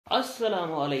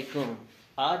अस्सलामुअलैकुम।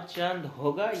 आज चांद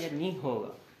होगा या नहीं होगा,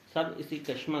 सब इसी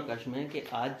कश्मकश में कि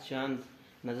आज चांद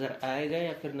नज़र आएगा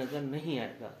या फिर नज़र नहीं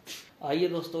आएगा। आइए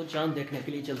दोस्तों, चांद देखने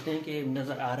के लिए चलते हैं कि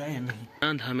नज़र आ रहा है या नहीं।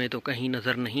 चांद हमें तो कहीं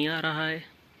नज़र नहीं आ रहा है,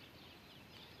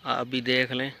 आप भी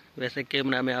देख लें। वैसे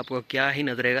कैमरा में आपको क्या ही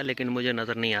नजरेगा, लेकिन मुझे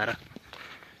नज़र नहीं आ रहा।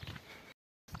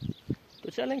 तो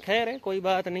चलें, खैर है, कोई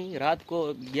बात नहीं। रात को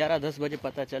 11-10 बजे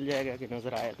पता चल जाएगा कि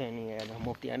नज़र आया था नहीं आया था।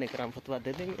 मुफ्तियान कराम फतवा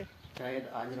दे देंगे। शायद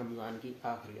आज रमज़ान की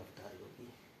आखिरी अफ्तारी होगी।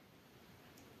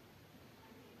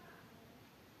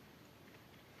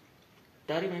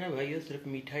 इफ्तारी में ना भाइयों सिर्फ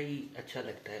मीठा ही अच्छा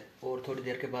लगता है, और थोड़ी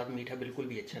देर के बाद मीठा बिल्कुल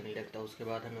भी अच्छा नहीं लगता। उसके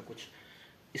बाद हमें कुछ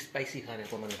स्पाइसी खाने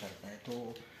को मन करता है। तो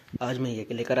आज मैं ये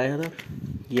लेकर आया था।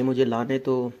 ये मुझे लाने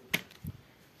तो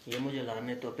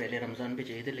पहले रमज़ान पे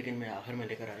चाहिए थे, लेकिन मैं आखिर में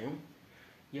लेकर आया हूँ।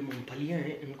 ये मूंगफलियाँ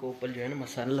हैं, इनको ऊपर जो है ना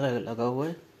मसाला लगा हुआ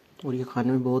है, और ये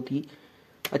खाने में बहुत ही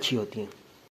अच्छी होती हैं।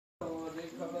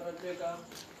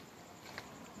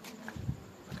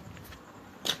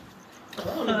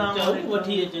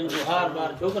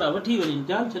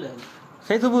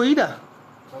 सही तो वो ही था।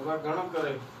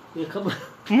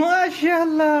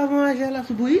 माशाल्लाह माशाल्लाह,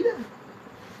 सुबह ही था।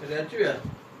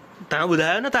 तव्हां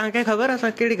ॿुधायो न, तव्हांखे ख़बर आहे?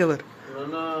 असां कहिड़ी ख़बर?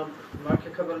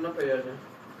 खबर न पई आहे।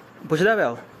 पुछदा पिया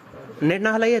नेट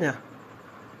ना हलाई अञा?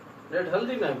 नेट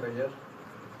हल्दी न पई यार।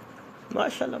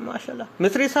 माशाल्लाह माशाल्लाह।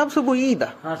 मिस्त्री साहब सुबह ही था।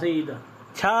 हाँ सही था।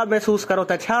 छा महसूस करो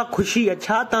था, छा ख़ुशी है,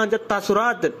 छा तव्हांजा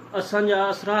तासुरात? असांजा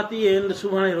असरात ई आहिनि,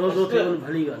 सुभाणे रोज़ो थिए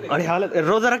भली ॻाल्हि। अरे हालत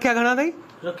रोज़ा रखिया घणा अथई?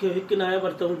 रखियो हिकु न आहे,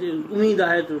 पर तुंहिंजी उम्मीद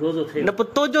आहे त रोज़ो थिए। न पोइ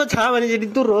तुंहिंजो छा वञे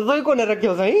जॾहिं तूं रोज़ो ई कोन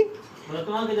रखियो साईं।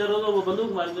 तव्हांखे छा रोज़ो वो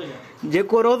बंदूक मारींदो छा?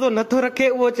 जेको रोज़ो नथो रखे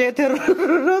उहो चए थो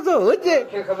रोज़ो हुजे।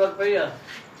 मूंखे ख़बर पई आहे।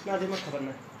 ना दे, खबर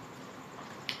न।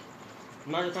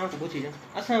 मां तव्हांखे पुछी ॾियां,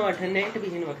 असां वटि नेट बि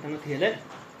हिन वक़्तु नथी हले,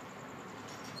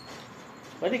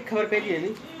 वधीक ख़बर पइजी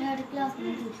वेंदी।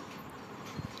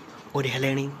 ओॾे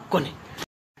हलेणी कोन्हे।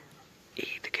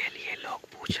 ईद के लिए लोग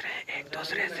पूछ रहे हैं एक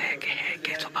दूसरे से कि है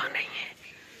कि सुबह नहीं है।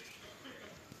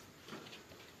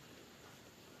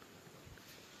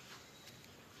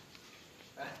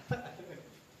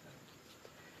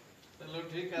 चलो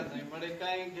ठीक है साईं। मड़े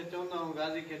काई के चवंदा हूं,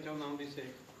 गाजी के चवंदा हूं, ॾिसे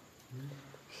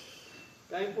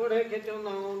काई पोड़े के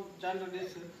चवंदा हूं, चांद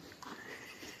ॾिस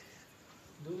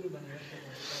दूर बने।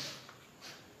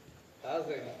 हां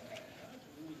सही।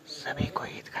 सभी को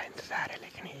ईद का इंतजार है,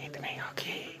 लेकिन ईद नहीं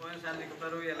होगी। कौन साल के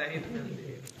पर हुई है ईद।